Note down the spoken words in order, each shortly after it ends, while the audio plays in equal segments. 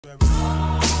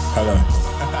Hello.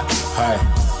 Hi.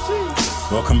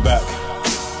 Welcome back.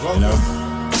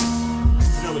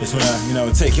 Just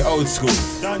wanna, take it old school.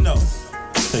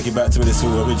 Take it back to where this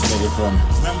all originated from.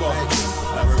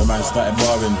 The man started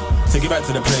barring. Take it back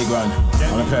to the playground. I'm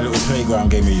gonna play a little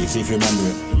playground game with you, see if you remember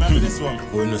it. Remember this one?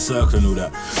 We're in a circle and all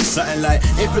that. Something like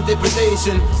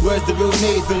depredation. Where's the real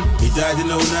Nathan? He died in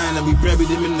 09 and we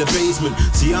buried him in the basement.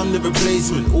 See, I'm the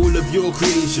replacement, all of your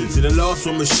creations. See, the last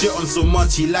one was shit on so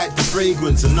much he liked the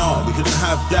fragrance. And nah, we couldn't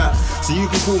have that. So you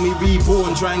can call me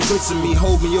reborn, try and christen me,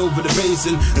 hold me over the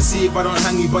basin, and see if I don't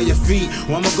hang you by your feet.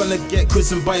 Or am I gonna get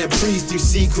christened by a priest who's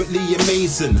secretly a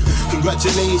mason?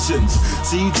 Congratulations.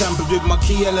 See, you tampered with my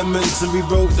key elements and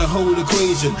rewrote the whole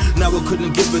equation. Now I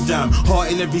couldn't give a damn,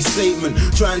 heart in every statement.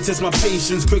 Try and test my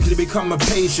patience, quickly become a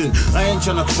patient. I ain't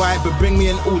tryna fight, but bring me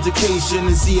an altercation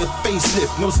and see a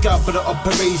facelift. No scalp for the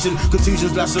operation.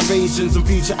 Contusions, lacerations, and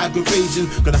future aggravation.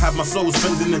 Gonna have my soul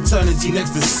spending eternity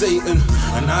next to Satan,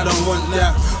 and I don't want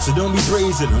that. So don't be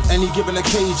brazen on any given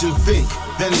occasion. Think,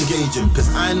 then engaging, cause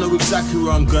I know exactly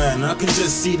where I'm going. I can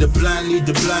just see the blind lead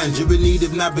the blind. You're in need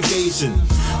of navigation.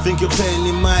 Think you're playing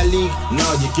in my league? No,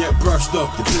 you get brushed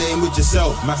off. You're playing with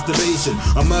yourself, masturbation.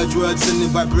 I merge words sending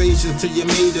vibrations to your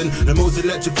maiden. The most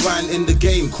electrifying in the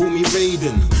game, call me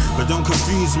Raiden. But don't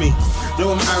confuse me,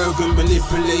 though I'm arrogant,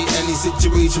 manipulate any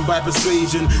situation by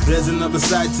persuasion. There's another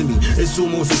side to me, it's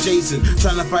almost adjacent.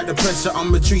 Trying to fight the pressure,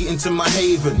 I'm retreating to my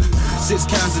haven. 6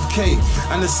 cans of K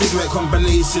and a cigarette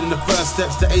combination. The first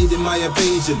steps to aid in my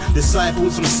evasion.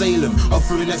 Disciples from Salem,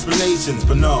 offering explanations.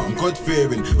 But no, I'm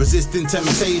God-fearing, resisting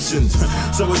temptations.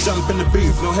 So I jump in the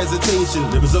booth, no hesitation.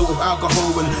 The result of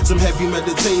alcohol and some heavy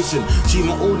meditation. Treat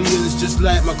my audience just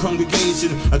like my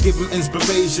congregation. I give them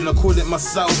inspiration, I call it my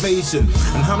salvation.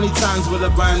 And how many times would I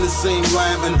rhyme the same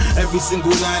rhyme and every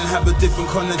single line have a different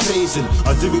connotation?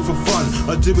 I do it for fun,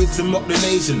 I do it to mock the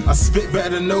nation. I spit better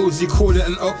than those, you call it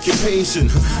an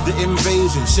occupation. The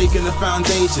invasion, shaking the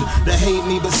foundation. They hate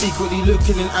me but secretly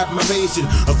looking in admiration.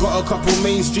 I've got a couple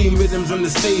mainstream rhythms on the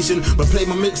station, but play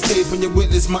my mixtape when you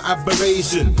witness my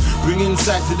aberration. Bring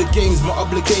insight to the game's my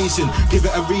obligation. Give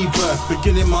it a rebirth,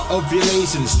 beginning my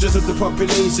ovulation. Stress of the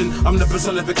population, I'm the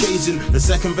personification. The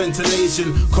second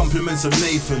ventilation, compliments of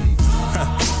Nathan.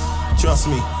 Trust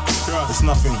me, it's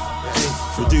nothing.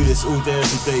 We do this all day,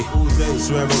 every day.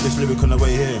 Swear I wrote this lyric on the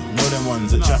way here. Know them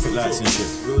ones at traffic lights and shit.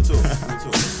 Real talk.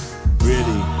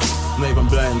 Really, not even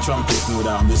blowing trumpets and all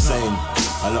that. I'm just saying,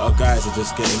 a lot of guys are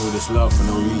just getting all this love for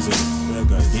no reason.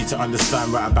 You need to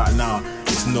understand right about now,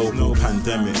 it's no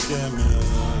pandemic.